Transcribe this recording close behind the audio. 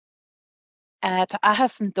Tá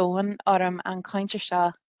ahas an dóin orm an cainte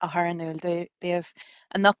seo a th an nuil déobh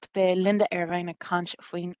a nocht be Linda Irvine a cant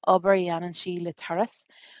faoin obair dhéanann sí le turas.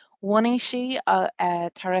 Bhainaí si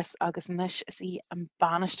turas agus níos is í an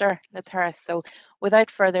banister le turas. So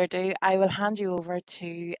without further ado, I will hand you over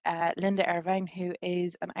to Linda Irvine, who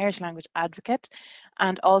is an Irish language advocate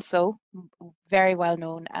and also very well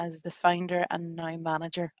known as the founder and now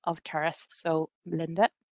manager of Turas. So Linda.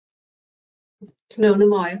 Fiona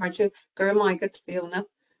Moy, aren't you? Gur mai good Fiona.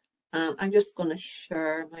 I'm just going to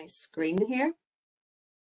share my screen here.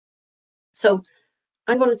 So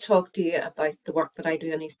I'm going to talk to you about the work that I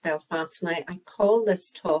do in East Belfast, and I call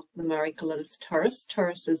this talk the Miracle that is Turas.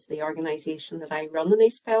 Turas is the organisation that I run in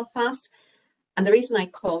East Belfast, and the reason I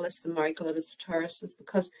call this the Miracle that is Turas is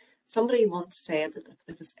because somebody once said that if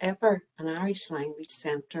there was ever an Irish language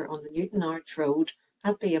centre on the Newton Arch Road,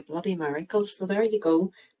 that'd be a bloody miracle. So there you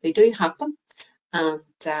go, they do happen. And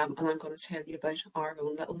I'm going to tell you about our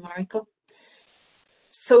own little miracle.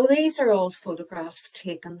 So these are all photographs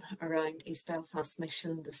taken around East Belfast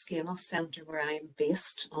Mission, the Skenos Centre where I am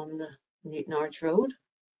based on the Newton Arch Road.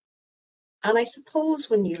 And I suppose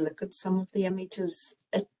when you look at some of the images,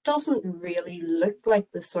 it doesn't really look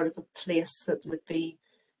like the sort of a place that would be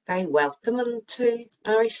very welcoming to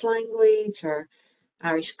Irish language or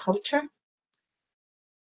Irish culture.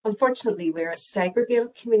 Unfortunately, we're a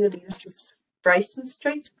segregated community. This is Bryson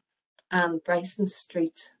Street, and Bryson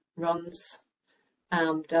Street runs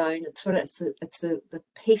down. It's the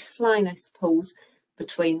peace line, I suppose,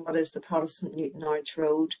 between what is the Protestant Newton Arch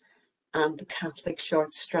Road and the Catholic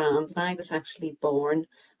Short Strand. And I was actually born,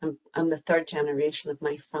 I'm the third generation of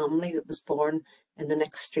my family that was born in the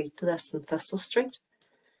next street to this, in Thistle Street.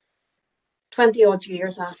 20 odd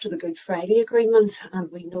years after the Good Friday Agreement,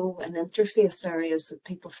 and we know in interface areas that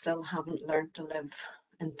people still haven't learned to live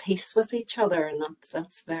in peace with each other, and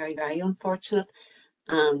that's very, very unfortunate.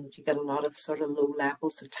 And you get a lot of sort of low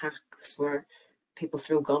levels attacks where people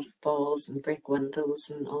throw golf balls and break windows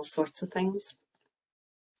and all sorts of things.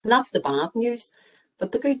 And that's the bad news.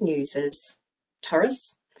 But the good news is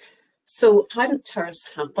Turas. So how did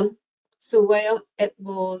Turas happen? So, well, it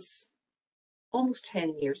was almost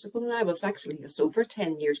 10 years ago now. It was actually just over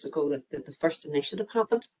 10 years ago that the first initiative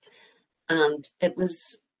happened. And it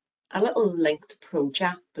was a little linked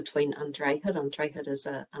project between Andrehead. Andrehead is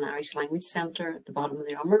an Irish language centre at the bottom of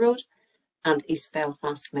the Armour Road, and East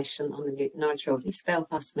Belfast Mission on the Newton Arch Road. East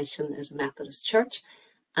Belfast Mission is a Methodist church,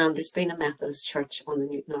 and there's been a Methodist church on the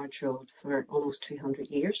Newton Arch Road for almost 200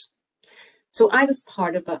 years. So I was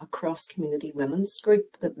part of a cross-community women's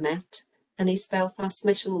group that met in East Belfast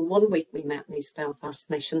Mission. One week we met in East Belfast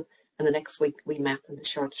Mission, and the next week we met in the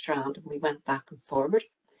Short Strand, and we went back and forward.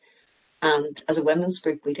 And as a women's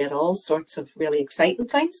group, we did all sorts of really exciting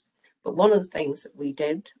things. But one of the things that we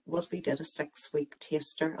did was we did a 6-week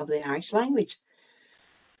taster of the Irish language.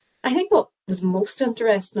 I think what was most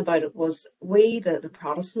interesting about it was we, the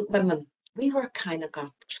Protestant women, we were kind of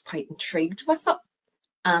got quite intrigued with it.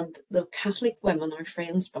 And the Catholic women, our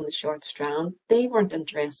friends from the Short Strand, they weren't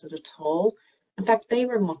interested at all. In fact, they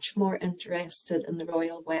were much more interested in the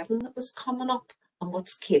royal wedding that was coming up and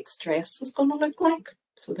what Kate's dress was going to look like.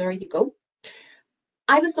 So there you go.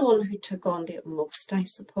 I was the one who took on the most, I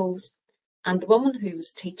suppose. And the woman who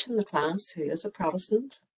was teaching the class, who is a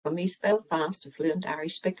Protestant from East Belfast, a fluent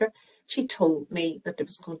Irish speaker, she told me that there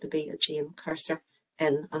was going to be a Jane Cursor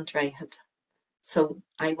in Andrehead. So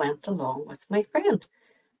I went along with my friend.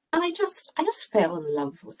 And I just fell in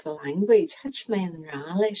love with the language, Hitchman,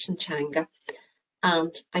 Ralish and Changa.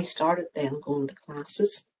 And I started then going to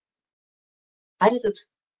classes. How did it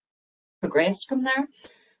progress from there?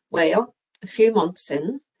 Well, a few months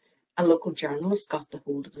in, a local journalist got the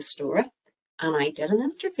hold of the story, and I did an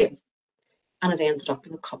interview. And it ended up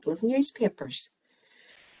in a couple of newspapers.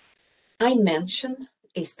 I mentioned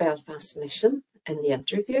East Belfast Mission in the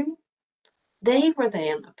interview. They were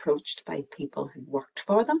then approached by people who worked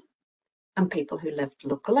for them and people who lived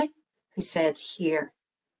locally who said, here,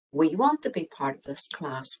 we want to be part of this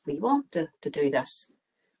class. We want to do this.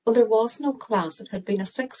 Well, there was no class. It had been a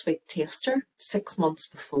 6-week taster 6 months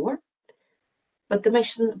before. But the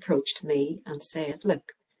mission approached me and said,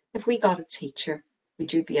 look, if we got a teacher,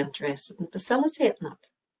 would you be interested in facilitating it?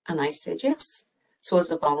 And I said, yes. So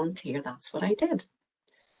as a volunteer, that's what I did.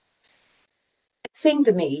 It seemed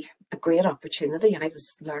to me a great opportunity. I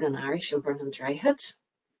was learning Irish over in Andrehead,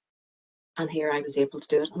 and here I was able to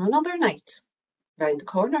do it on another night round the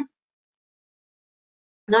corner.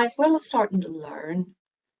 Now, as well as starting to learn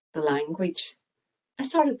the language, I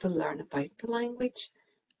started to learn about the language.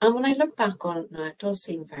 And when I look back on it now, it does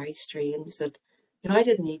seem very strange that, I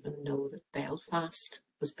didn't even know that Belfast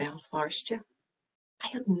was Belfast. I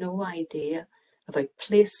had no idea about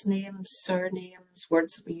place names, surnames,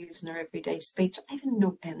 words that we use in our everyday speech. I didn't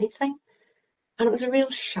know anything. And it was a real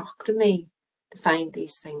shock to me to find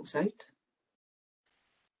these things out.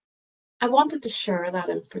 I wanted to share that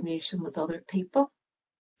information with other people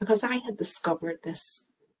because I had discovered this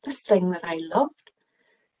thing that I loved.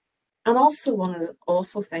 And also one of the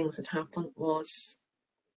awful things that happened was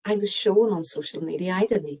I was shown on social media, I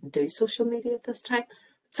didn't even do social media at this time,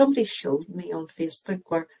 somebody showed me on Facebook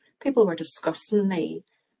where people were discussing me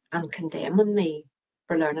and condemning me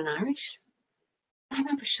for learning Irish. I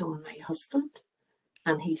remember showing my husband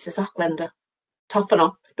and he says, "Oh, Linda, toughen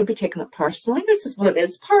up, don't be taking it personally." This is what it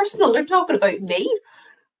is, personal, they're talking about me.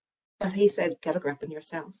 But he said, "Get a grip on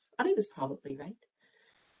yourself." And he was probably right.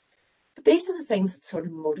 But these are the things that sort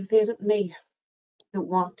of motivated me, that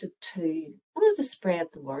wanted to spread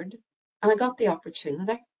the word. And I got the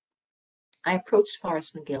opportunity. I approached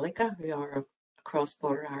Forrest and Gaelica, who are a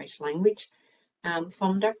cross-border Irish language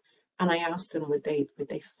funder, and I asked them would they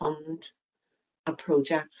fund a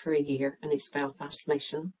project for a year in East Belfast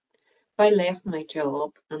mission. I left my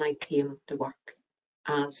job and I came to work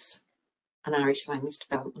as an Irish language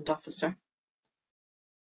development officer.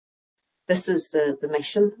 This is the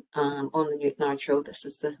mission on the Newton Arch Road. This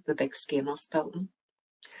is the big Skenos building.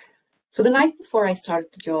 So the night before I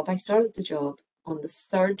started the job on the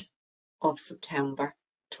 3rd of September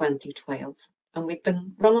 2012. And we've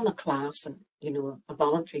been running a class, and a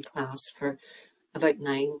voluntary class for about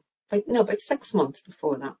 6 months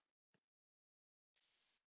before that.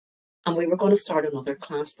 And we were going to start another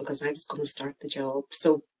class because I was going to start the job.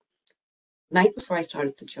 So night before I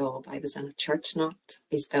started the job, I was in a church, not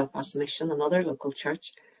East Belfast Mission, another local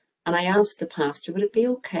church. And I asked the pastor, would it be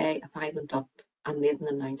okay if I went up and made an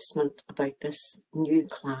announcement about this new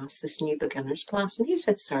class, this new beginners class? And he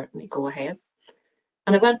said, certainly, go ahead.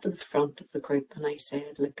 And I went to the front of the group and I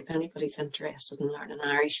said, look, if anybody's interested in learning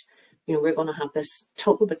Irish, we're going to have this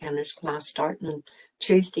total beginners class starting on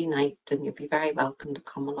Tuesday night and you'll be very welcome to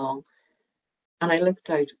come along. And I looked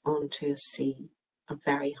out onto a sea of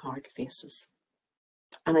very hard faces.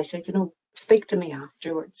 And I said, speak to me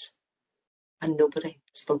afterwards. And nobody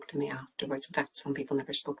spoke to me afterwards. In fact, some people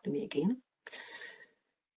never spoke to me again.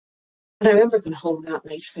 And I remember going home that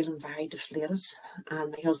night feeling very deflated.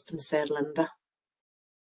 And my husband said, Linda,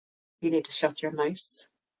 you need to shut your mouth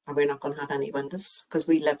or we're not going to have any windows, because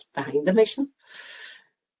we lived behind the mission.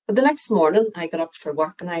 But the next morning I got up for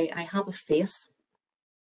work and I have a faith.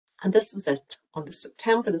 And this was it. On the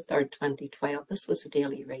September the 3rd, 2012, this was the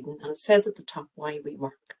daily reading. And it says at the top, why we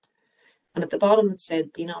work. And at the bottom it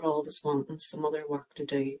said, be not always wanting some other work to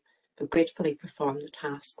do, but gratefully perform the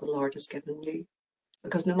task the Lord has given you.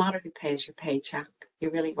 Because no matter who pays your paycheck, you're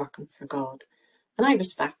really working for God. And I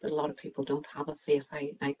respect that a lot of people don't have a faith.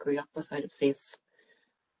 I grew up without a faith.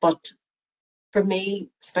 But for me,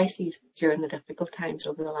 especially during the difficult times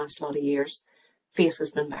over the last lot of years, faith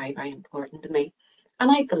has been very, very important to me. And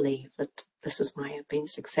I believe that this is why I've been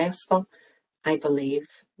successful. I believe,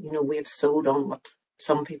 we have sowed on what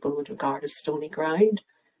some people would regard as stony ground.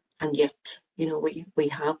 And yet, we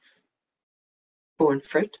have borne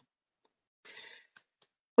fruit.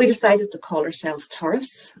 We decided to call ourselves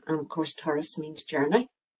Turas. And of course, Turas means journey.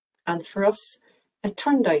 And for us, it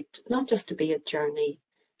turned out not just to be a journey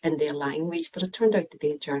in their language, but it turned out to be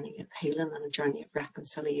a journey of healing and a journey of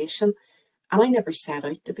reconciliation. And I never set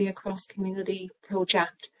out to be a cross-community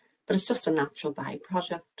project, but it's just a natural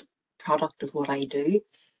product of what I do.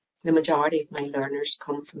 The majority of my learners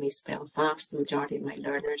come from East Belfast. The majority of my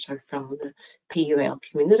learners are from the PUL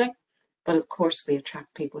community. But of course, we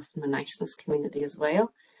attract people from the Nationalist community as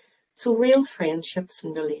well. So real friendships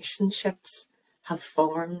and relationships have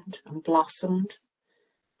formed and blossomed.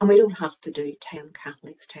 And we don't have to do 10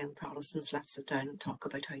 Catholics, 10 Protestants. Let's sit down and talk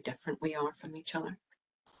about how different we are from each other.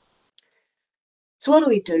 So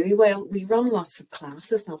what do? Well, we run lots of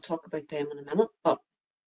classes, and I'll talk about them in a minute. But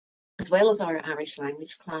as well as our Irish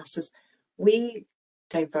language classes, we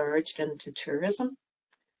diverged into tourism.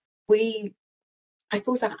 I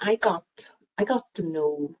suppose I got to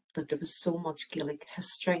know that there was so much Gaelic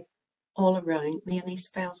history all around me in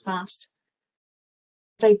East Belfast.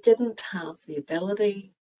 But I didn't have the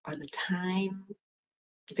ability or the time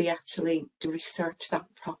to research that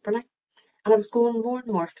properly. And I was going more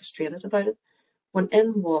and more frustrated about it when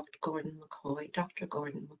in walked Gordon McCoy, Dr.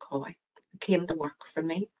 Gordon McCoy, who came to work for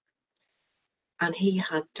me. And he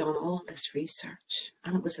had done all this research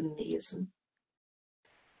and it was amazing.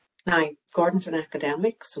 Now, Gordon's an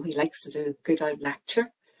academic, so he likes to do a good out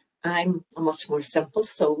lecture. I'm a much more simple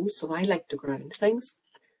soul, so I like to ground things.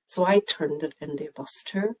 So I turned it into a bus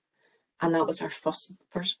tour. And that was our first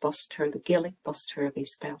bus tour, the Gaelic bus tour of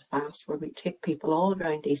East Belfast, where we take people all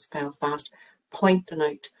around East Belfast, pointing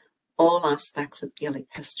out all aspects of Gaelic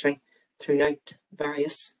history throughout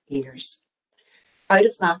various years. Out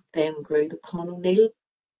of that then grew the Con O'Neill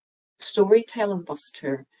storytelling bus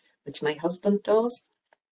tour, which my husband does,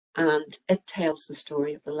 and it tells the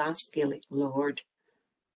story of the last Gaelic lord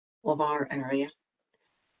of our area.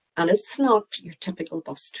 And it's not your typical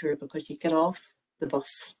bus tour because you get off the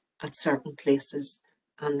bus at certain places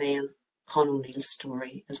and then Con O'Neill's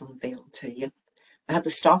story is unveiled to you. I had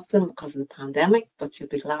to stop them because of the pandemic, but you'll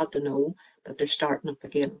be glad to know that they're starting up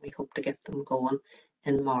again. We hope to get them going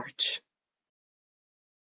in March.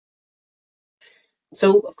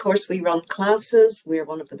 So, of course, we run classes. We're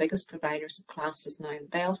one of the biggest providers of classes now in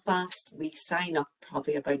Belfast. We sign up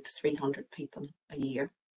probably about 300 people a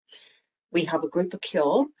year. We have a group of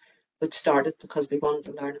Ceol, which started because we wanted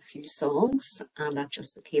to learn a few songs, and that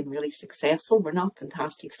just became really successful. We're not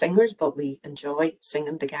fantastic singers, but we enjoy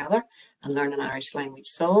singing together and learning Irish language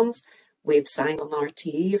songs. We've sang on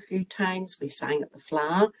RTE a few times. We sang at the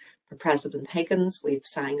Fla for President Higgins. We've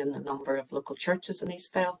sang in a number of local churches in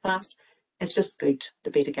East Belfast. It's just good to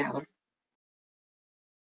be together.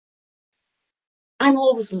 I'm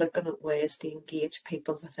always looking at ways to engage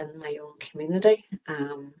people within my own community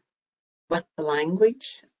with the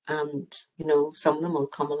language. And, you know, some of them will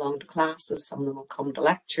come along to classes, some of them will come to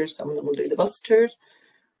lectures, some of them will do the bus tours.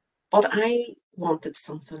 But I wanted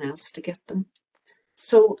something else to get them.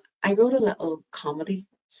 So I wrote a little comedy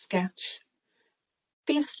sketch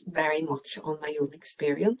based very much on my own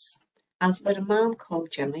experience. And it's about a man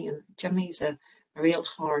called Jimmy, and Jimmy's a real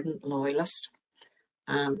hardened loyalist.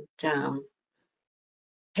 And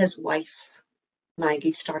his wife,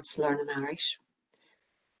 Maggie, starts learning Irish.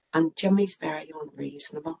 And Jimmy's very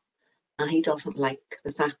unreasonable. And he doesn't like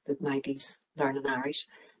the fact that Maggie's learning Irish.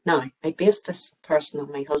 Now, I based this person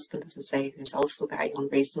on my husband, as I say, who's also very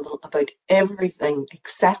unreasonable about everything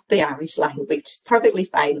except the Irish language. Perfectly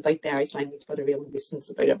fine about the Irish language, but a real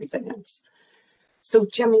nuisance about everything else. So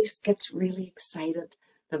Jimmy gets really excited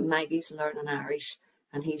that Maggie's learning Irish,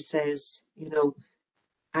 and he says, you know,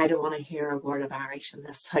 I don't want to hear a word of Irish in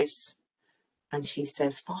this house. And she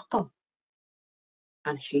says, fuck him.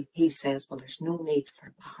 And he says, well, there's no need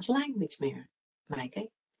for bad language,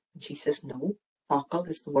 Maggie. And she says, no, fockle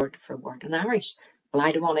is the word for word in Irish. Well,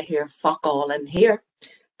 I don't want to hear fuck all in here.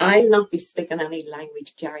 I'll not be speaking any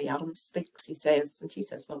language Jerry Adams speaks, he says. And she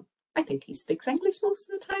says, well, I think he speaks English most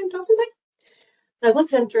of the time, doesn't he? Now,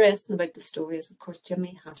 what's interesting about the story is, of course,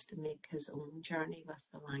 Jimmy has to make his own journey with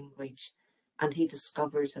the language. And he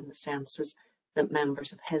discovers in the census that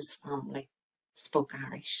members of his family spoke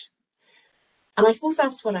Irish. And I suppose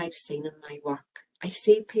that's what I've seen in my work. I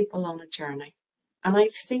see people on a journey, and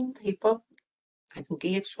I've seen people, I've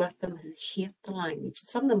engaged with them who hate the language, and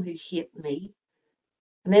some of them who hate me,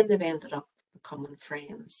 and then they've ended up becoming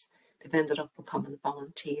friends. They've ended up becoming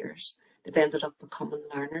volunteers. They've ended up becoming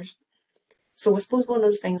learners. So I suppose one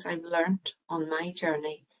of the things I've learned on my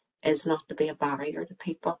journey is not to be a barrier to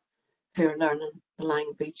people who are learning the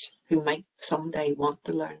language, who might someday want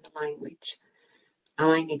to learn the language.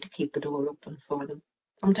 And I need to keep the door open for them.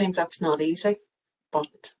 Sometimes that's not easy,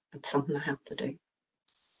 but it's something I have to do.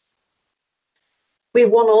 We've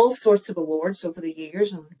won all sorts of awards over the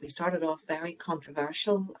years, and we started off very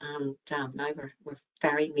controversial, and now we're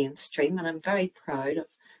very mainstream, and I'm very proud of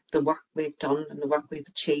the work we've done and the work we've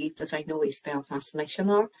achieved, as I know East Belfast Mission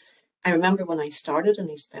are. I remember when I started in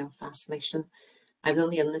East Belfast Mission, I was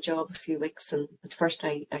only in the job a few weeks, and at first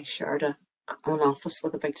I shared an office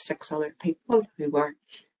with about 6 other people who were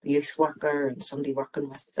the youth worker and somebody working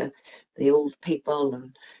with the old people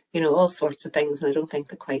and, you know, all sorts of things. And I don't think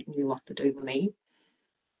they quite knew what to do with me.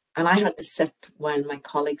 And I had to sit when my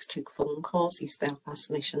colleagues took phone calls. East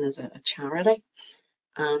Belfast Mission is a charity.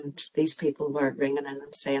 And these people were ringing in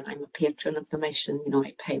and saying, I'm a patron of the mission, you know,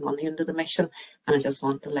 I pay money into the mission, and I just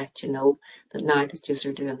want to let you know that now that you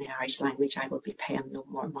are doing the Irish language, I will be paying no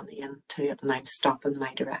more money into it, and I'm stopping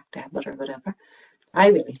my direct debit or whatever. I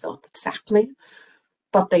really thought they'd sack me,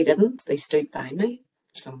 but they didn't. They stood by me.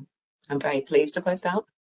 So I'm very pleased about that.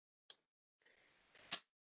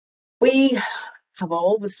 We have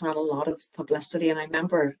always had a lot of publicity, and I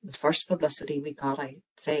remember the first publicity we got, I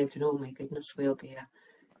said, you know, my goodness, we'll be a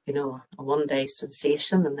one-day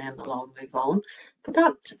sensation and then they'll all move on. But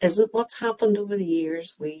that isn't what's happened over the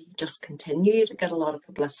years. We just continue to get a lot of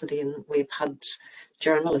publicity, and we've had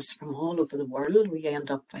journalists from all over the world. We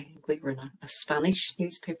end up, I think we were in a Spanish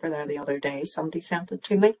newspaper there the other day. Somebody sent it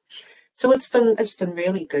to me. So it's been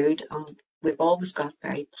really good. We've always got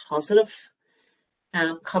very positive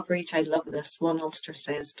coverage. I love this one. Ulster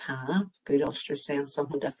says ta, good Ulster saying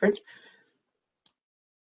something different.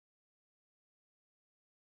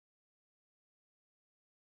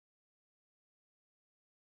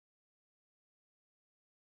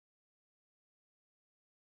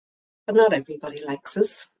 But not everybody likes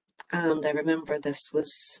us. And I remember this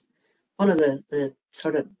was one of the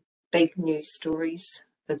sort of big news stories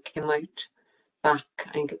that came out back,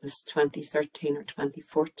 I think it was 2013 or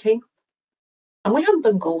 2014. And we hadn't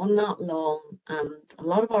been going that long, and a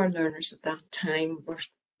lot of our learners at that time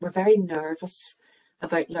were very nervous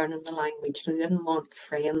about learning the language. They didn't want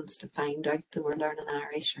friends to find out they were learning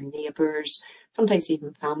Irish, or neighbours, sometimes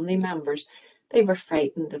even family members. They were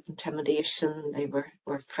frightened of intimidation, they were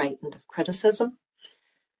frightened of criticism.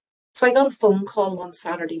 So I got a phone call one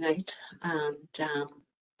Saturday night, and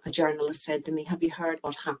a journalist said to me, "Have you heard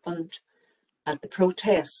what happened at the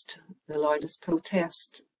protest, the Loyalist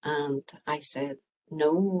protest?" And I said,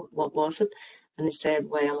 "No, what was it?" And he said,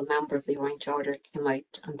 "Well, a member of the Orange Order came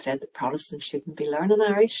out and said that Protestants shouldn't be learning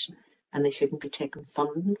Irish and they shouldn't be taking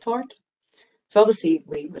funding for it." So obviously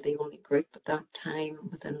we were the only group at that time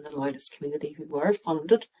within the Loyalist community who were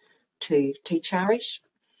funded to teach Irish,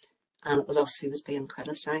 and it was us who was being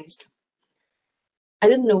criticised. I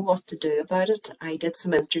didn't know what to do about it. I did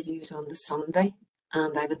some interviews on the Sunday,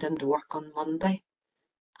 and I went into work on Monday,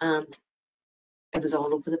 and it was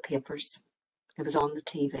all over the papers. It was on the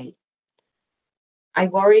TV. I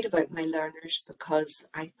worried about my learners because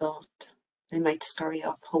I thought they might scurry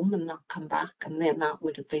off home and not come back, and then that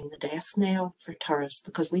would have been the death knell for Turas,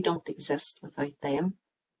 because we don't exist without them.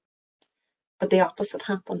 But the opposite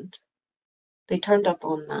happened. They turned up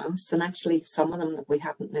en masse, and actually some of them that we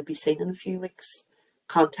hadn't maybe seen in a few weeks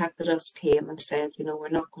contacted us, came and said, we're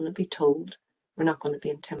not going to be told, we're not going to be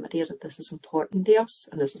intimidated, this is important to us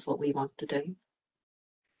and this is what we want to do.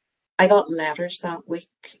 I got letters that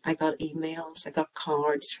week, I got emails, I got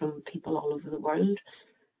cards from people all over the world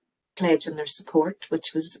pledging their support,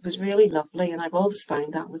 which was really lovely. And I've always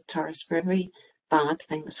found that with Turas, for every bad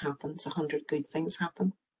thing that happens, 100 good things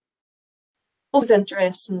happen. What was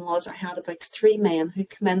interesting was I had about 3 men who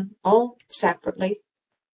came in all separately,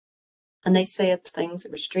 and they said things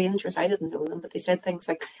that were strangers. I didn't know them, but they said things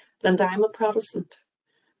like, "Linda, I'm a Protestant,"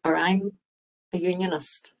 or "I'm a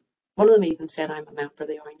Unionist." One of them even said, "I'm a member of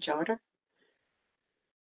the Orange Order."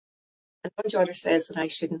 And the Orange Order says that I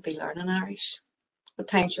shouldn't be learning Irish. What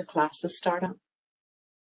time's your classes start at?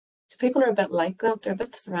 So people are a bit like that. They're a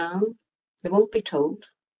bit thrown. They won't be told.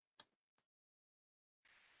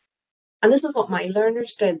 And this is what my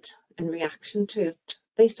learners did in reaction to it.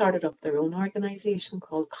 They started up their own organisation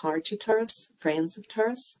called Carja Turas, Friends of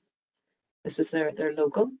Turas. This is their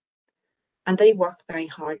logo. And they work very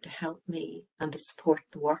hard to help me and to support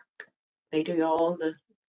the work. They do all the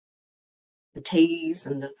teas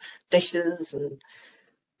and the dishes and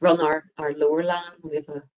run our lower land. We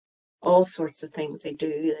have all sorts of things they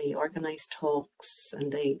do. They organise talks,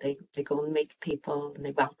 and they go and meet people, and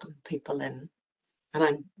they welcome people in. And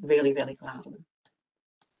I'm really, really glad of them.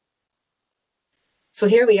 So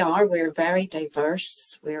here we are, we're very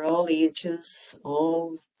diverse, we're all ages,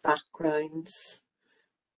 all backgrounds,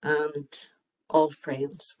 and all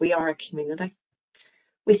friends. We are a community.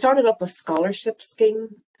 We started up a scholarship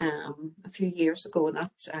scheme a few years ago, and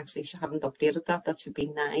that actually haven't updated that. That should be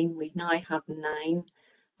 9. We now have 9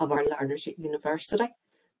 of our learners at university,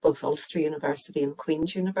 both Ulster University and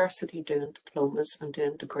Queen's University, doing diplomas and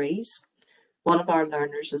doing degrees. One of our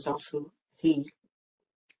learners is also, he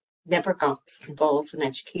never got involved in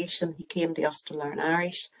education. He came to us to learn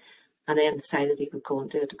Irish, and then decided he would go and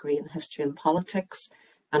do a degree in history and politics,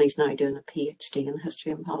 and he's now doing a PhD in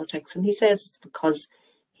history and politics. And he says it's because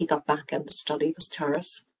he got back into study with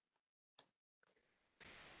Turas.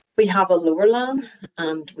 We have a lower land,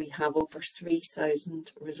 and we have over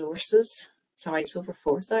 3,000 resources. Sorry, it's over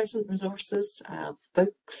 4,000 resources of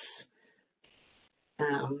books,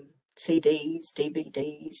 CDs,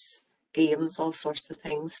 DVDs, games, all sorts of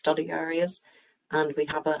things, study areas. And we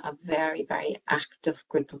have a very, very active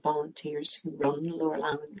group of volunteers who run the Lower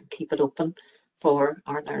Land and keep it open for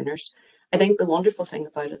our learners. I think the wonderful thing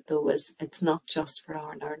about it, though, is it's not just for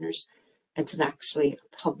our learners. It's actually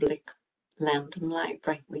a public lending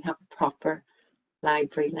library. We have a proper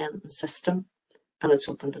library lending system, and it's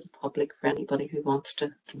open to the public for anybody who wants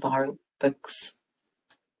to borrow books.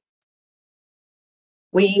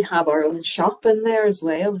 We have our own shop in there as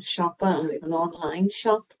well, and we have an online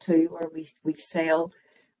shop too, where we sell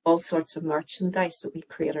all sorts of merchandise that we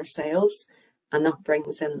create ourselves, and that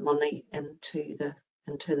brings in money into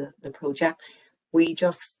the project. We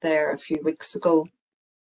just there a few weeks ago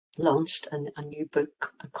launched a new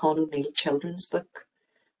book, a Con O'Neill children's book,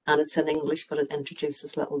 and it's in English, but it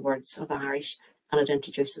introduces little words of Irish, and it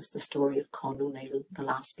introduces the story of Con O'Neill, the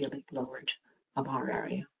last Gaelic lord of our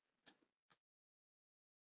area.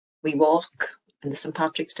 We walk in the St.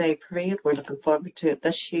 Patrick's Day parade. We're looking forward to it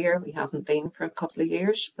this year. We haven't been for a couple of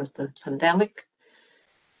years with the pandemic.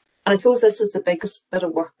 And I suppose this is the biggest bit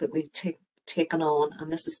of work that we've taken on,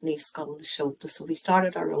 and this is knee skull and shoulder. So we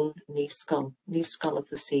started our own knee skull of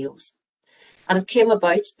the seals. And it came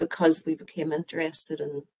about because we became interested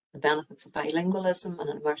in the benefits of bilingualism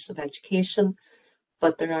and immersive education,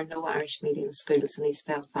 but there are no Irish medium schools in East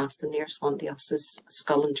Belfast. The nearest one to us is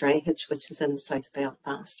Skull and Drayhitch, which is in the south of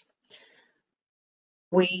Belfast.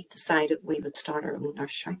 We decided we would start our own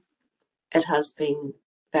nursery. It has been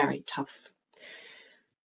very tough.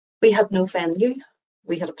 We had no venue.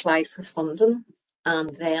 We had applied for funding,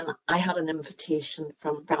 and then I had an invitation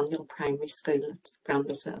from Braniel Primary School.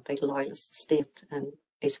 Braniel's a big loyalist estate in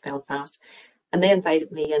East Belfast, and they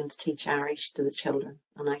invited me in to teach Irish to the children,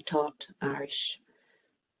 and I taught Irish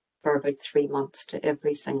for about 3 months to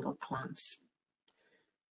every single class.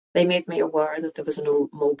 They made me aware that there was an old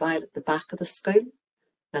mobile at the back of the school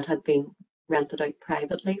that had been rented out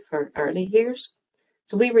privately for early years.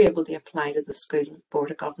 So we were able to apply to the school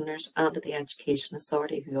board of governors and to the education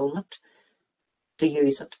authority who own it to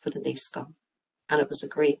use it for the knee skull. And it was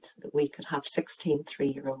agreed that we could have 16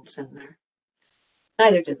 3-year-olds in there.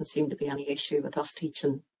 Now, there didn't seem to be any issue with us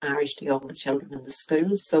teaching Irish to all the children in the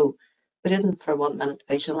school, so we didn't for 1 minute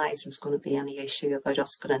visualise there was going to be any issue about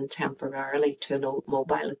us going in temporarily to an old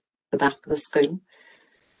mobile at the back of the school,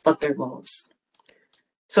 but there was.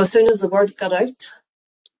 So as soon as the word got out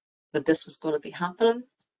that this was going to be happening,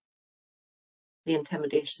 the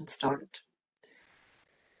intimidation started.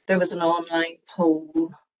 There was an online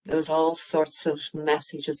poll, there was all sorts of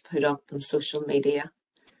messages put up on social media,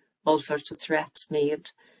 all sorts of threats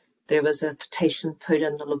made. There was a petition put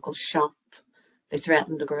in the local shop. They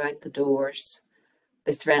threatened to go around the doors.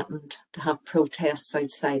 They threatened to have protests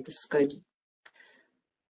outside the school.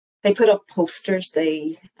 They put up posters.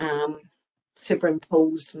 They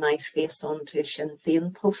superimposed my face onto a Sinn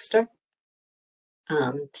Féin poster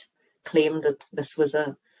and claimed that this was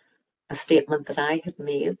a statement that I had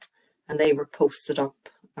made, and they were posted up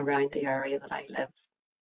around the area that I live.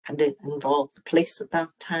 And it involved the police at that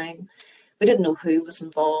time. We didn't know who was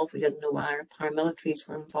involved. We didn't know our paramilitaries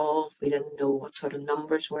were involved. We didn't know what sort of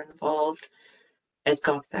numbers were involved. It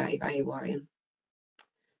got very, very worrying.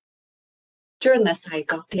 During this, I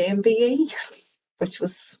got the MBE, which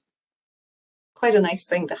was quite a nice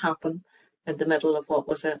thing to happen in the middle of what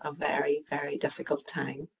was a very, very difficult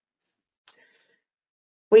time.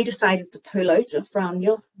 We decided to pull out of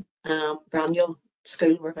Braniel. Braniel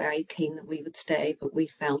School were very keen that we would stay, but we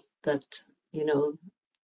felt that,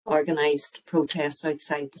 organised protests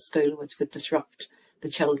outside the school, which would disrupt the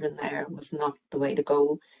children there, was not the way to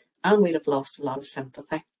go, and we'd have lost a lot of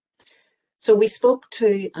sympathy. So we spoke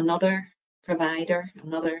to another provider,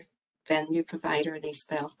 another venue provider in East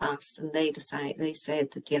Belfast, and they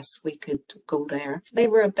said that yes, we could go there. They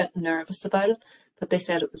were a bit nervous about it, but they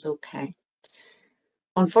said it was okay.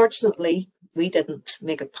 Unfortunately, we didn't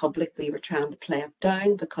make it public. We were trying to play it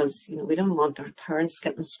down because, we didn't want our parents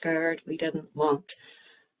getting scared. We didn't want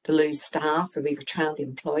to lose staff, or we were trying to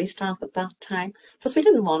employ staff at that time. Plus, we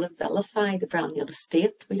didn't want to vilify the Braniel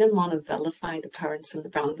estate. We didn't want to vilify the parents in the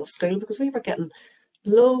Braniel school because we were getting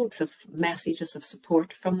loads of messages of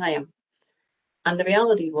support from them. And the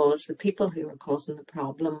reality was the people who were causing the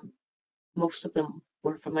problem, most of them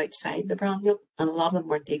were from outside the Braniel, and a lot of them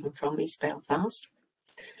weren't even from East Belfast.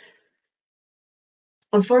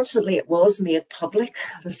 Unfortunately, it was made public.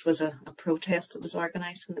 This was a protest that was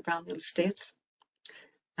organised in the Braniel estate.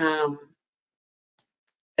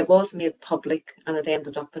 It was made public, and it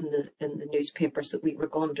ended up in the newspapers that we were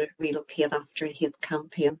going to relocate after a hate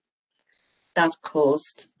campaign. That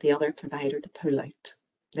caused the other provider to pull out.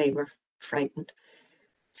 They were frightened.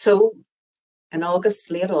 So in August,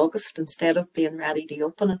 late August, instead of being ready to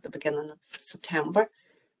open at the beginning of September,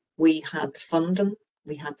 we had the funding,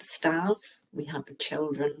 we had the staff, we had the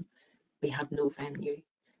children, we had no venue,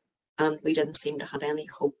 and we didn't seem to have any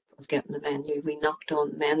hope of getting a venue. We knocked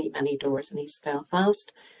on many, many doors in East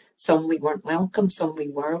Belfast. Some we weren't welcome, some we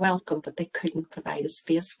were welcome, but they couldn't provide a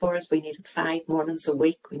space for us. We needed 5 mornings a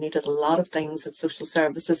week. We needed a lot of things that social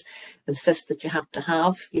services insist that you have to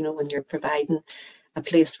have, when you're providing a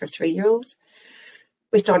place for 3-year-olds.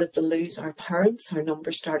 We started to lose our parents, our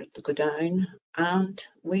numbers started to go down, and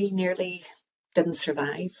we nearly didn't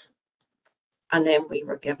survive. And then we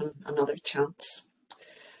were given another chance.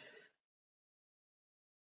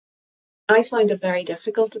 I found it very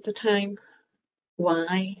difficult at the time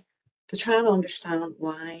to try and understand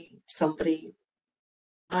why some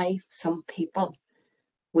people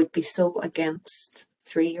would be so against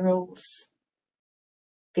 3-year-olds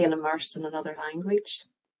being immersed in another language,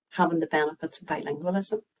 having the benefits of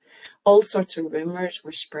bilingualism. All sorts of rumours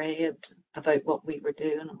were spread about what we were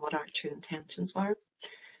doing and what our true intentions were.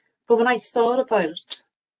 But when I thought about it,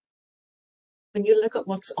 when you look at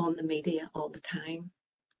what's on the media all the time,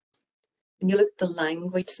 when you look at the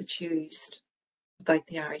language that's used about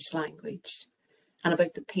the Irish language and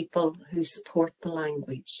about the people who support the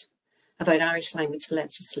language, about Irish language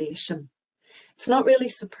legislation, it's not really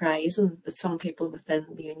surprising that some people within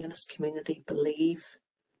the Unionist community believe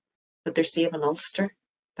that they're saving Ulster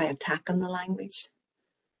by attacking the language,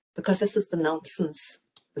 because this is the nonsense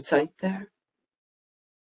that's out there.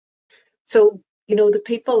 So, the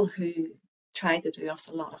people who tried to do us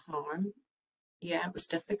a lot of harm, yeah, it was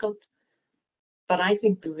difficult. But I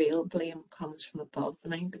think the real blame comes from above,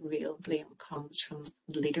 and I think the real blame comes from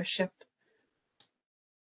leadership.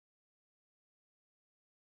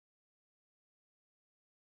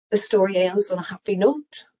 The story ends on a happy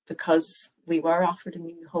note because we were offered a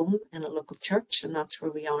new home in a local church, and that's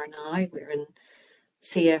where we are now. We're in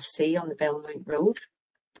CFC on the Belmont Road.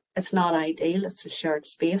 It's not ideal, it's a shared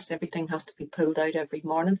space. Everything has to be pulled out every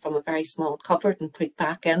morning from a very small cupboard and put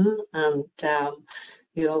back in, and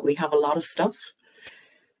we have a lot of stuff.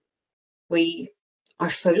 We are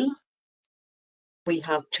full. We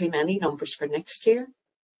have too many numbers for next year.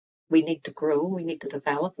 We need to grow, we need to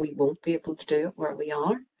develop. We won't be able to do it where we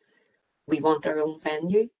are. We want our own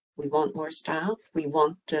venue. We want more staff. We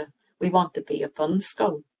want to be a bun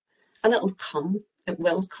skull. And it'll come. It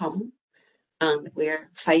will come. And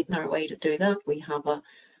we're fighting our way to do that. We have a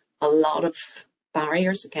lot of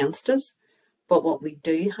barriers against us. But what we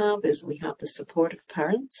do have is we have the support of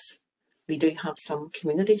parents. We do have some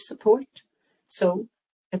community support. So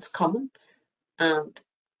it's coming. And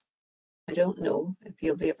I don't know if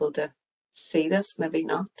you'll be able to see this, maybe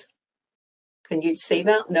not. Can you see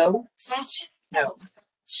that? No? No.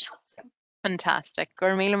 Fantastic.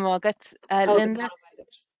 Gur míle mágat, Oh, Linda.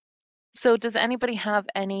 So does anybody have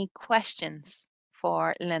any questions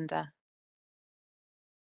for Linda?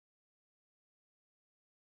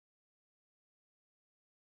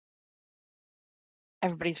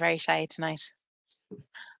 Everybody's very shy tonight.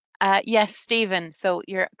 Yes, Stephen. So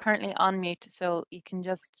you're currently on mute, so you can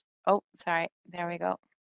just... Oh, sorry. There we go.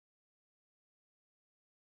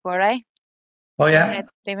 Bore? Oh, yeah.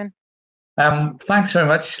 Stephen. Thanks very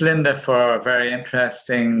much, Linda, for a very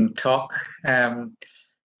interesting talk.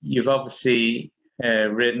 You've obviously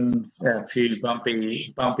ridden a few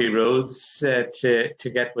bumpy roads to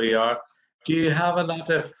get where you are. Do you have a lot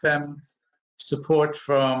of support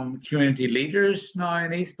from community leaders now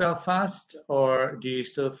in East Belfast, or do you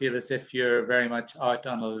still feel as if you're very much out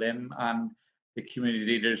on a limb and the community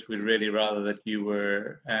leaders would really rather that you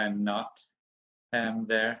were not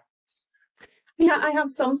there? Yeah, I have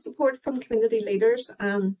some support from community leaders,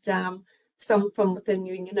 and some from within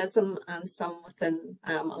Unionism and some within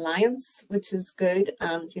Alliance, which is good,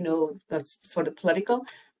 and that's sort of political,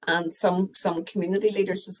 and some community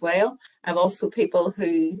leaders as well. I've also people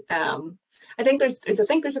who I think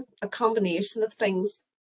there's a combination of things.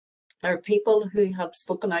 There are people who have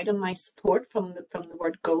spoken out on my support from the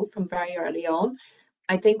word go from very early on.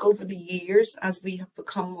 I think over the years, as we have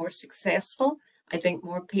become more successful, I think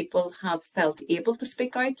more people have felt able to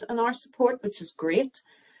speak out in our support, which is great.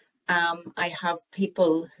 I have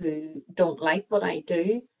people who don't like what I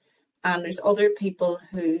do, and there's other people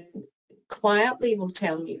who quietly will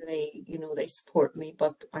tell me they support me,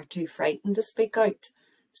 but are too frightened to speak out.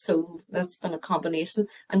 So that's been a combination.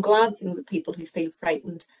 I'm glad the people who feel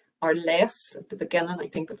frightened are less at the beginning. I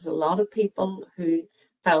think there was a lot of people who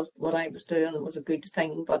felt what I was doing was a good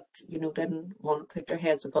thing, but didn't want to put their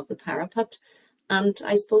heads above the parapet. And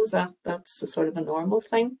I suppose that's a sort of a normal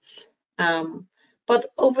thing. But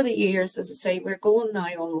over the years, as I say, we're going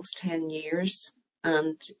now almost 10 years,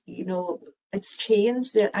 and it's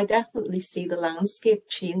changed. I definitely see the landscape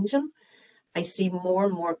changing. I see more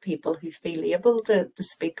and more people who feel able to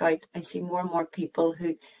speak out. I see more and more people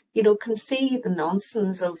who, can see the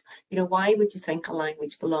nonsense of, why would you think a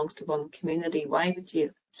language belongs to one community? Why would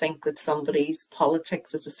you think that somebody's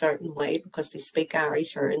politics is a certain way because they speak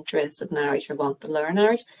Irish or are interested in Irish or want to learn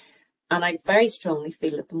Irish? And I very strongly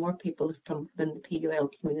feel that the more people from within the PUL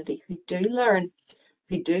community who do learn,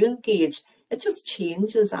 who do engage, it just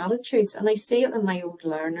changes attitudes. And I see it in my own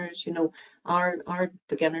learners. Our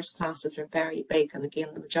beginners classes are very big, and again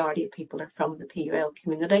the majority of people are from the PUL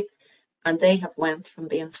community, And they have went from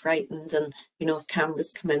being frightened and, you know, if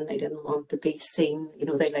cameras come in, they didn't want to be seen, you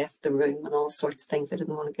know, they left the room and all sorts of things. They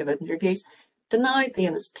didn't want to give interviews. To now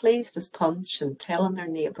being as pleased as punch and telling their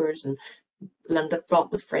neighbours, and Linda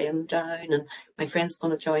brought my friend down and my friend's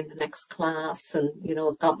going to join the next class, and, you know,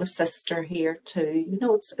 I've got my sister here too. You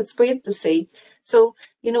know, it's great to see. So,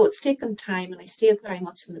 you know, it's taken time, and I see it very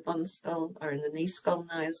much in the bun skull or in the knee skull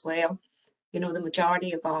now as well. You know, the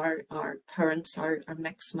majority of our parents are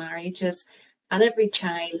mixed marriages, and every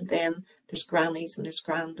child then there's grannies and there's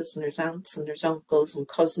grandas and there's aunts and there's uncles and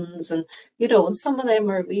cousins, and, you know, and some of them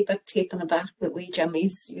are a wee bit taken aback that wee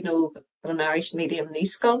Jimmy's, you know, an Irish medium knee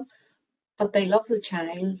skull, but they love the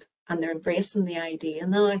child and they're embracing the idea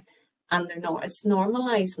now, and they're not, it's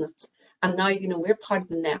normalising it. And now, you know, we're part of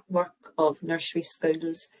the network of nursery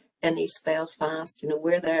schools in East Belfast. You know,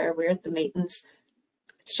 we're there, we're at the meetings.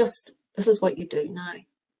 It's just, this is what you do now.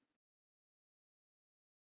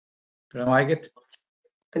 Can I get?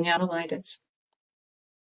 Any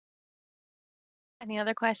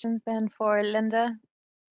other questions then for Linda?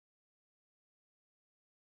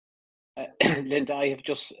 Linda, I have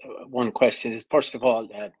just one question. First of all,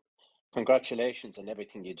 congratulations on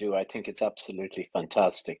everything you do. I think it's absolutely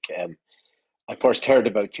fantastic. I first heard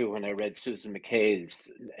about you when I read Susan McHale's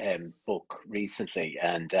book recently,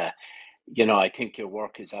 and you know, I think your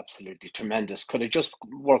work is absolutely tremendous. Could I just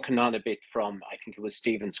working on a bit from, I think it was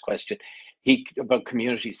Stephen's question, about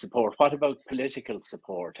community support. What about political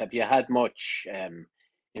support? Have you had much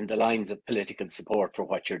in the lines of political support for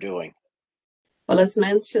what you're doing? Well, as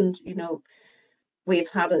mentioned, you know, we've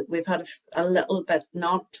had a little bit,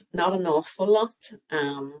 not an awful lot.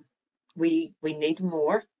 We need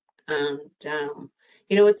more, and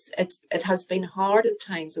you know, it has been hard at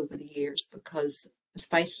times over the years, because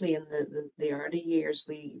especially in the early years,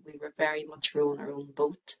 we were very much rowing our own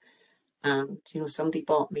boat. And, you know, somebody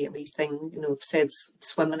bought me a wee thing, you know, it said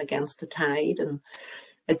swimming against the tide, and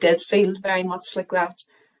it did feel very much like that.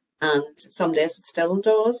 And some days it still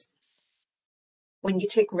does. When you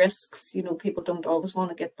take risks, you know, people don't always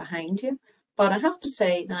want to get behind you. But I have to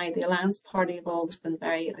say now, the Alliance Party have always been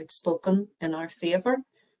very outspoken in our favour.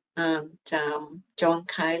 And John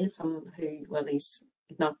Kyle, well, he's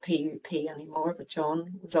not PUP anymore, but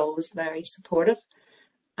John was always very supportive.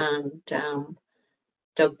 And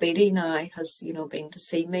Doug Beattie now has, you know, been to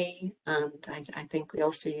see me, and I think the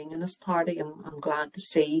Ulster Unionist Party, I'm glad to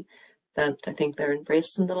see that. I think they're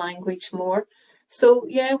embracing the language more. So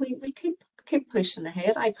yeah, we keep pushing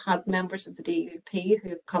ahead. I've had members of the DUP who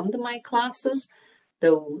have come to my classes,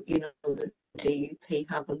 though, you know, the DUP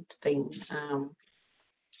haven't been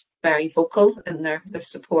very vocal in their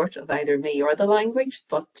support of either me or the language.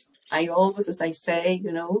 But I always, as I say,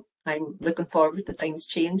 you know, I'm looking forward to things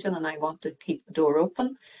changing, and I want to keep the door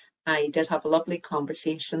open. I did have a lovely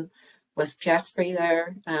conversation with Jeffrey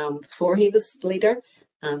there before he was leader,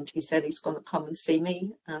 and he said he's going to come and see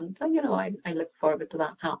me, and you know, I look forward to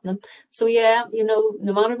that happening. So yeah, you know,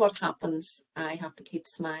 no matter what happens, I have to keep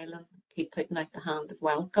smiling, keep putting out the hand of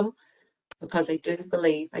welcome, because I do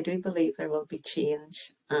believe there will be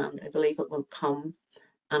change, and I believe it will come.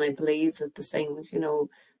 And I believe that the things, you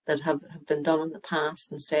know, that have been done in the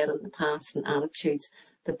past and said in the past, and attitudes,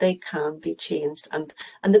 that they can be changed. And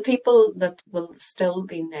the people that will still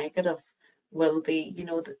be negative will be, you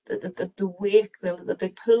know, the wake, they'll be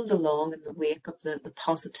pulled along in the wake of the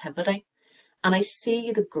positivity. And I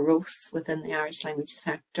see the growth within the Irish language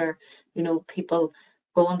sector, you know, people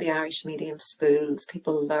going to Irish medium schools,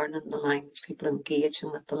 people learning the language, people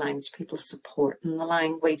engaging with the language, people supporting the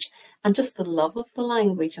language, and just the love of the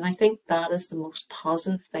language. And I think that is the most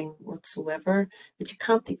positive thing whatsoever, that you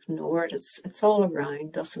can't ignore it. It's all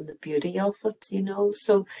around us, and the beauty of it, you know.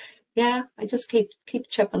 So yeah, I just keep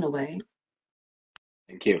chipping away.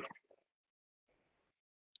 Thank you.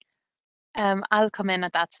 I'll come in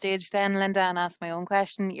at that stage then, Linda, and ask my own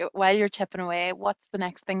question. While you're chipping away, what's the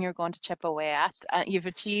next thing you're going to chip away at? You've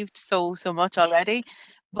achieved so much already,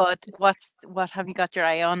 but what have you got your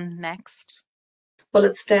eye on next? Well,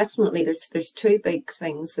 it's definitely, there's two big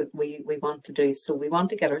things that we want to do. So we want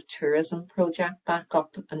to get our tourism project back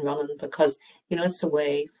up and running, because, you know, it's a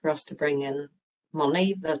way for us to bring in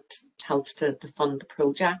money that helps to fund the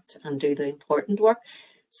project and do the important work.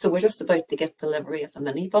 So we're just about to get delivery of a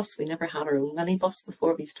minibus. We never had our own minibus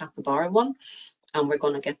before. We used to have to borrow one. And we're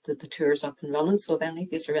going to get the tours up and running. So if any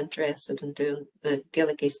of you are interested in doing the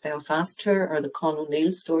Gaelic East Belfast tour or the Con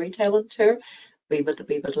O'Neill storytelling tour, we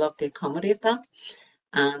would love to accommodate that.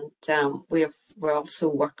 And we're also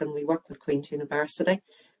we work with Queen's University.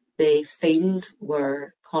 The field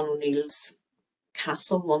where Con O'Neill's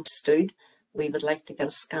castle once stood, We would like to get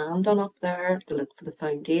a scan done up there to look for the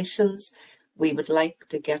foundations. We would like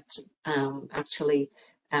to get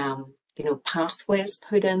pathways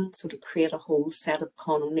put in, so to create a whole set of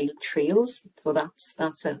Con O'Neill trails. So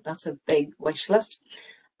that's a big wish list.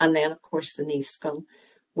 And then of course the knee skull.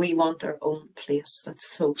 We want our own place. That's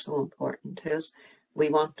so important to us. We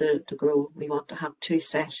want to grow. We want to have 2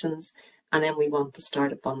 sessions, and then we want to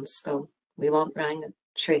start a bun skull. We want rang a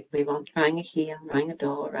tree. We want rang a hen, rang a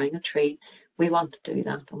daw, rang a tree. We want to do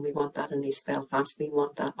that, and we want that in East Belfast. We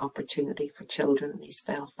want that opportunity for children in East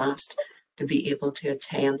Belfast to be able to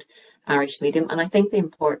attend Irish medium. And I think the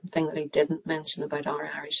important thing that I didn't mention about our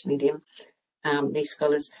Irish medium knee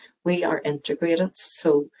skull is we are integrated.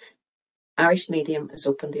 So Irish medium is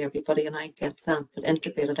open to everybody, and I get that, but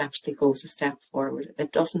integrated actually goes a step forward.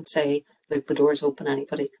 It doesn't say, look, the door's open,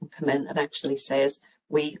 anybody can come in. It actually says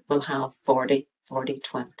we will have 40, 40,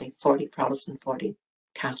 20, 40 Protestant, 40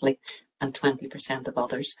 Catholic, and 20% of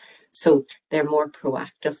others. So they're more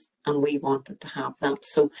proactive, and we wanted to have that.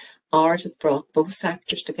 So ours has brought both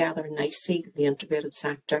sectors together nicely, the integrated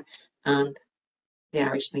sector and the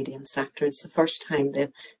Irish medium sector. It's the first time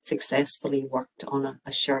they've successfully worked on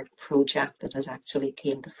a shared project that has actually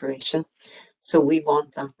came to fruition. So we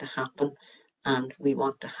want that to happen, and we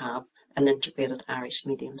want to have an integrated Irish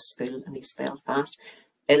medium school in East Belfast.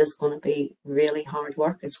 It is going to be really hard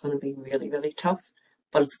work. It's going to be really, really tough,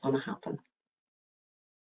 but it's going to happen.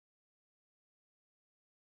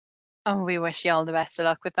 Oh, we wish you all the best of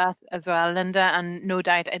luck with that as well, Linda. And no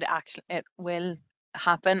doubt it will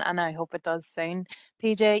happen, and I hope it does soon.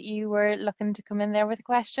 PJ, you were looking to come in there with a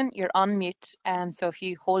question. You're on mute, so if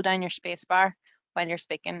you hold down your space bar while you're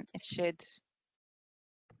speaking, it should.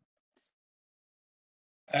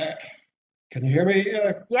 Can you hear me?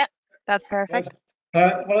 Yeah, that's perfect.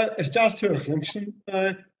 Well, it's just to a function,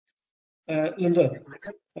 Linda.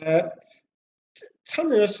 Tell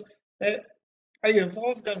me this, are you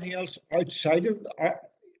involved in anything else outside of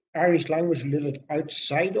Irish language related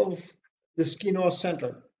outside of the Skegness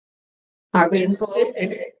Centre? Are we involved?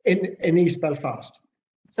 In East Belfast?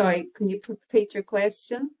 Sorry, can you repeat your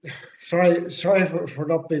question? Sorry for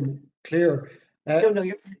not being clear. No,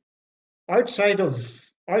 you're outside of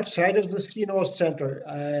the Skegness Centre,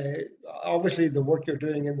 obviously the work you're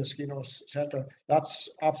doing in the Skegness Centre, that's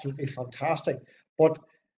absolutely fantastic. But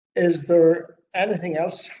is there anything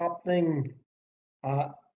else happening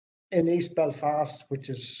in East Belfast which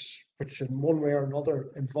in one way or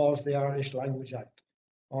another involves the Irish Language Act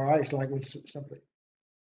or Irish language simply?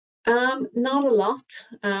 not a lot.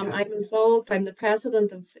 I'm involved. I'm the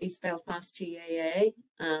president of East Belfast GAA,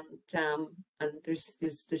 and there's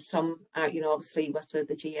some, obviously with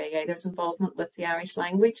the GAA, there's involvement with the Irish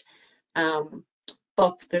language,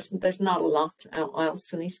 but there's not a lot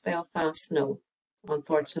else in East Belfast, no,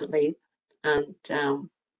 unfortunately, and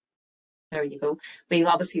there you go. We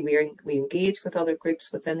engage with other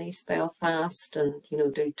groups within East Belfast, and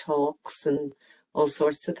do talks and all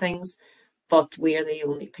sorts of things. But we're the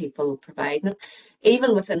only people providing it.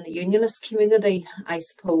 Even within the unionist community, I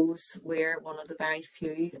suppose we're one of the very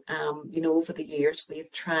few. Over the years,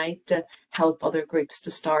 we've tried to help other groups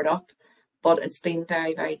to start up, but it's been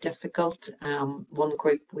very, very difficult. One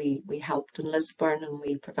group we helped in Lisburn, and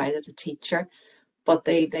we provided a teacher, but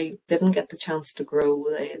they didn't get the chance to grow.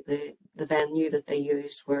 The venue that they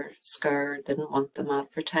used were scared, didn't want them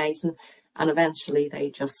advertising, and eventually they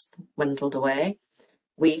just dwindled away.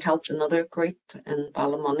 We helped another group in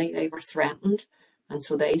Ballymoney. They were threatened, and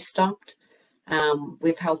so they stopped.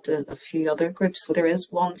 We've helped a few other groups. So there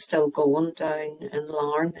is one still going down in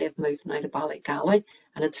Larne. They've moved now to Ballygally,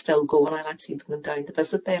 and it's still going. I'll actually be going down to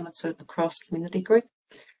visit them. It's a cross-community group.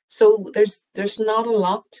 So there's not a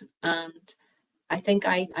lot, and I think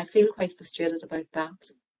I feel quite frustrated about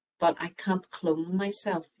that. But I can't clone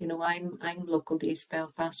myself. I'm local to East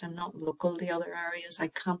Belfast. I'm not local to the other areas. I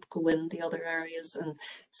can't go in the other areas and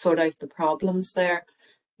sort out the problems there,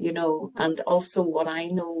 And also what I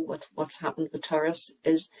know with what's happened with Turas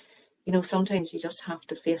is, sometimes you just have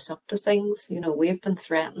to face up to things. We've been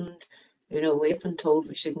threatened. We've been told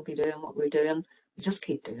we shouldn't be doing what we're doing. We just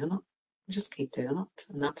keep doing it. We just keep doing it,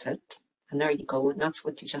 and that's it. And there you go. And that's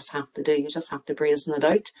what you just have to do. You just have to brazen it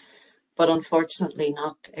out. But unfortunately,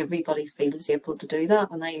 not everybody feels able to do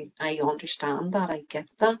that. And I understand that. I get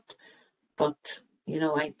that. But,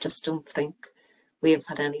 I just don't think we have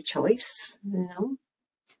had any choice,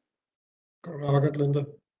 Good, Linda. I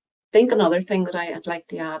think another thing that I'd like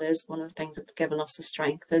to add is one of the things that's given us the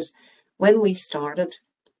strength is when we started,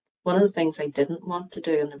 one of the things I didn't want to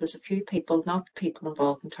do, and there was a few people, not people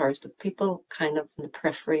involved in Turas, but people kind of in the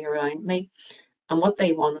periphery around me. And what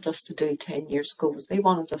they wanted us to do 10 years ago was they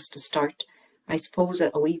wanted us to start I suppose,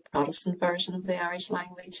 a wee Protestant version of the Irish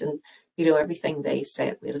language, and you know, everything they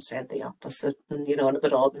said, we'd have said the opposite, and you know, and it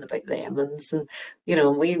would all been about lemons, and you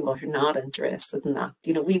know, we were not interested in that.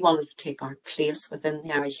 You know, we wanted to take our place within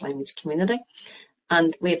the Irish language community,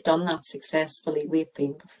 and we've done that successfully. We've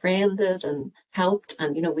been befriended and helped,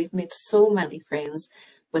 and you know, we've made so many friends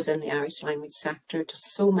within the Irish language sector, to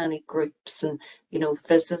so many groups and you know,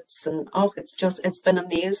 visits, and oh, it's been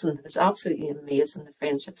amazing. It's absolutely amazing, the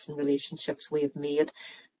friendships and relationships we have made,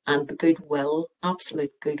 and the goodwill,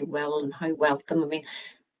 absolute goodwill, and how welcome. I mean,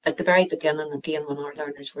 at the very beginning, again, when our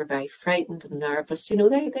learners were very frightened and nervous, you know,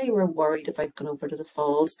 they were worried about going over to the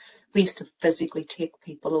falls. We used to physically take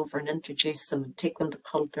people over and introduce them and take them to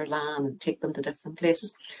Culterland and take them to different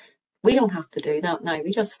places. We don't have to do that now.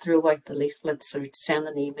 We just throw out the leaflets or send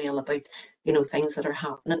an email about, you know, things that are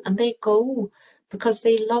happening, and they go because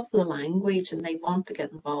they love the language and they want to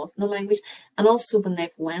get involved in the language. And also when they've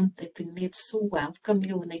went, they've been made so welcome. You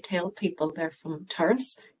know, when they tell people they're from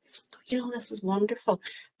Turas, you know, this is wonderful.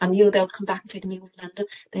 And, you know, they'll come back and say to me, oh, Linda,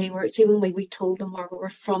 they were, see, when we told them where we were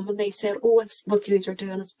from, and they said, oh, it's what you are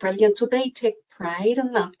doing is brilliant. So they take pride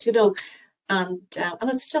in that, you know. And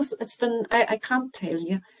it's just, it's been, I can't tell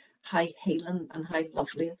you how healing and how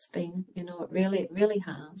lovely it's been. You know, it really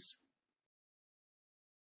has.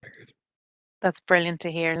 That's brilliant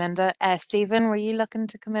to hear, Linda. Stephen, were you looking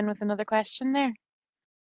to come in with another question there?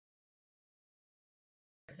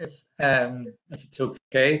 If it's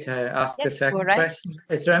okay to ask a Yes, go second right. question.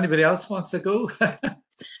 Is there anybody else wants to go?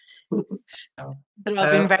 They've all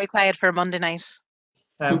been very quiet for a Monday night.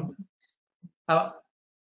 I,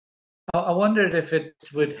 I wondered if it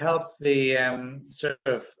would help the sort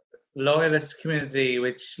of loyalist community,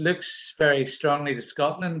 which looks very strongly to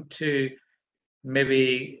Scotland, to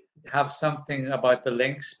maybe have something about the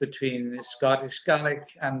links between Scottish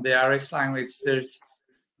Gaelic and the Irish language. I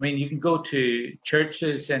mean, you can go to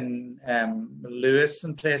churches in Lewis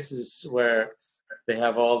and places where they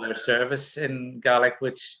have all their service in Gaelic,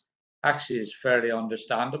 which actually is fairly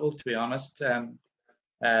understandable, to be honest. You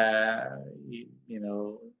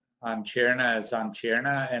know, Antirna is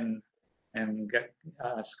Antirna and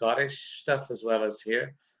Scottish stuff as well as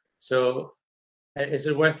here. So is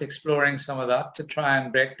it worth exploring some of that to try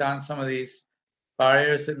and break down some of these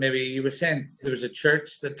barriers that maybe you were saying there was a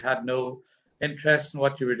church that had no interest in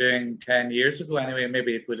what you were doing 10 years ago anyway,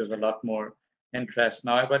 maybe it would have a lot more interest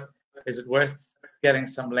now, but is it worth getting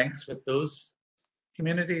some links with those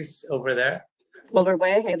communities over there? Well, we're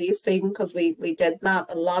way ahead of you, Stephen, because we did that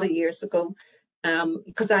a lot of years ago.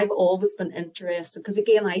 Because I've always been interested, because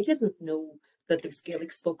again, I didn't know that there's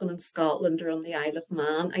Gaelic spoken in Scotland or on the Isle of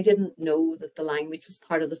Man. I didn't know that the language was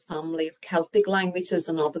part of the family of Celtic languages,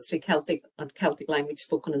 and obviously Celtic language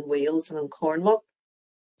spoken in Wales and in Cornwall.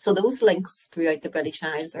 So those links throughout the British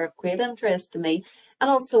Isles are of great interest to me. And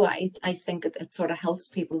also I think it sort of helps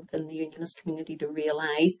people within the Unionist community to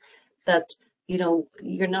realise that, you know,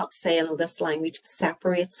 you're not saying, oh, this language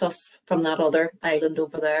separates us from that other island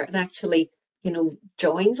over there. It actually, you know,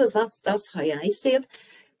 joins us. That's how I see it.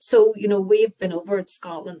 So, you know, we've been over at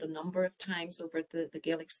Scotland a number of times over at the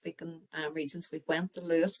Gaelic speaking regions. We went to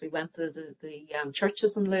Lewis, we went to the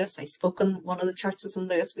churches in Lewis. I spoke in one of the churches in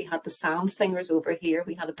Lewis. We had the psalm singers over here.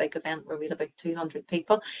 We had a big event where we had about 200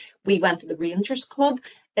 people. We went to the Rangers Club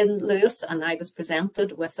in Lewis, and I was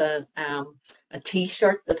presented with a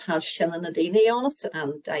t-shirt that has Shinna Nadini on it,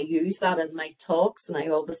 and I use that in my talks. And I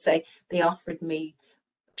always say they offered me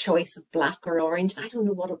choice of black or orange. I don't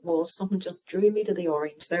know what it was. Something just drew me to the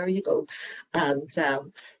orange. There you go. And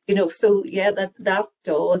you know, so yeah, that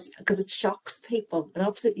does, because it shocks people. It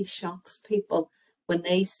absolutely shocks people when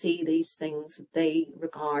they see these things that they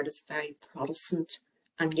regard as very Protestant,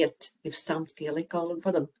 and yet you've stamped Gaelic all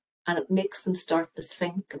over them, and it makes them start to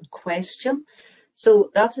think and question. So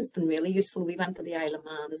that has been really useful. We went to the Isle of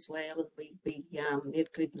Man as well, and we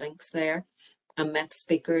made good links there and met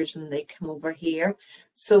speakers, and they come over here.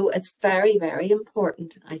 So it's very, very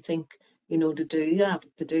important, I think, you know, to do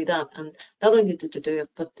that, and not only to do it,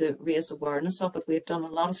 but to raise awareness of it. We've done a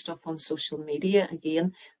lot of stuff on social media,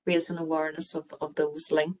 again, raising awareness of those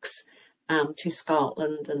links to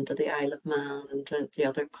Scotland and to the Isle of Man and to the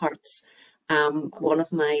other parts. One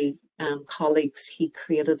of my colleagues, he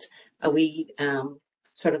created a wee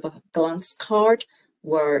sort of a glance card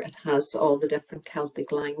where it has all the different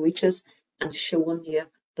Celtic languages and showing you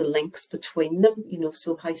the links between them, you know,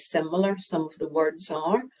 so how similar some of the words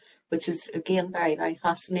are, which is again very, very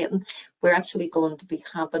fascinating. We're actually going to be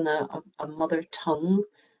having a mother tongue.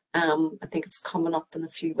 I think it's coming up in a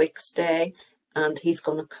few weeks' day, and he's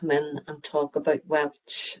going to come in and talk about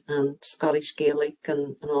Welsh and Scottish Gaelic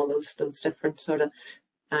and all those different sort of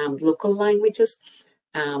local languages.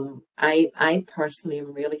 I personally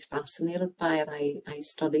am really fascinated by it. I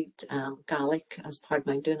studied Gaelic as part of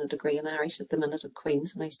my doing a degree in Irish at the minute at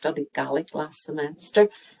Queen's, and I studied Gaelic last semester,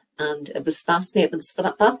 and it was fascinating. It was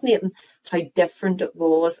fascinating how different it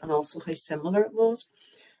was and also how similar it was.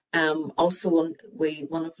 Also,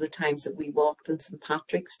 one of the times that we walked on St.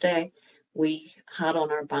 Patrick's Day, we had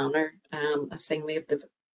on our banner a thing of the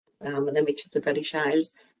an image of the British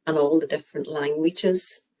Isles and all the different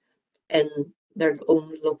languages in their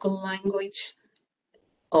own local language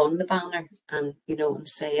on the banner, and and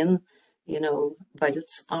saying, about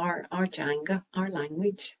it's our Janga, our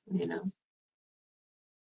language,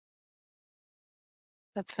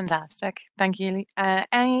 That's fantastic. Thank you.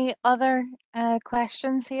 Any other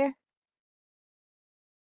questions here?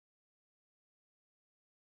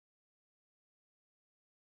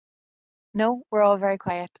 No, we're all very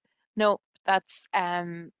quiet. No, that's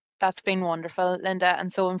been wonderful, Linda,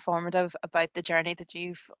 and so informative about the journey that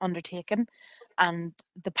you've undertaken, and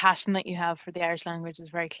the passion that you have for the Irish language is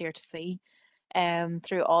very clear to see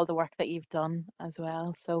through all the work that you've done as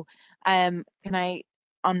well. So can I,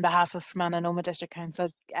 on behalf of Fermanagh and Omagh District Council,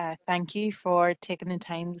 thank you for taking the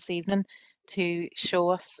time this evening to show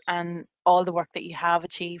us and all the work that you have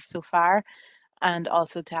achieved so far, and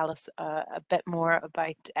also tell us a bit more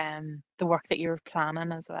about the work that you're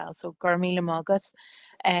planning as well. So Gurmila Mogat.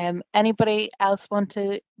 Anybody else want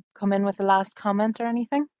to come in with a last comment or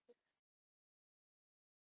anything?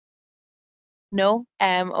 No?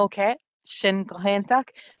 Okay. Sin Gohentak.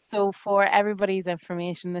 So for everybody's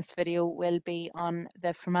information, this video will be on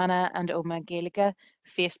the Fermanagh and Omagh Gaeilge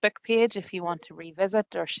Facebook page if you want to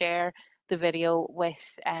revisit or share the video with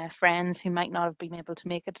friends who might not have been able to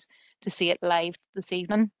make it to see it live this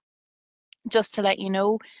evening. Just to let you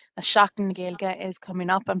know, a Seacht na Gaeilge is coming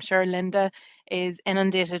up. I'm sure Linda is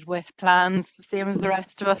inundated with plans, the same as the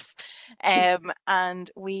rest of us.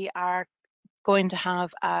 And we are going to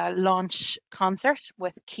have a launch concert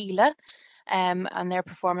with Keela, and they're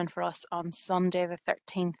performing for us on Sunday the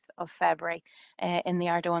 13th of February in the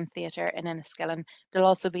Ardone Theatre in Enniskillen. There'll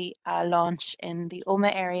also be a launch in the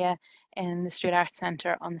Omagh area in the Street Arts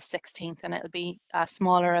Centre on the 16th, and it'll be a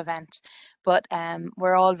smaller event. But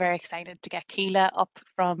we're all very excited to get Keela up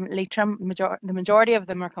from Leitrim. The majority of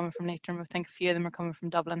them are coming from Leitrim. I think a few of them are coming from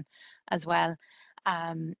Dublin as well.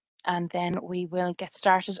 And then we will get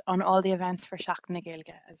started on all the events for Seacht na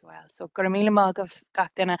Gaeilge as well. So Gurmila Magov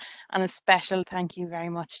Gachdina, and a special thank you very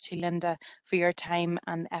much to Linda for your time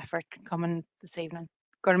and effort coming this evening.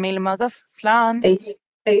 Gurmila Magov, Slán.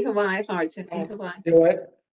 Hawaii, Arjun, Hawaii.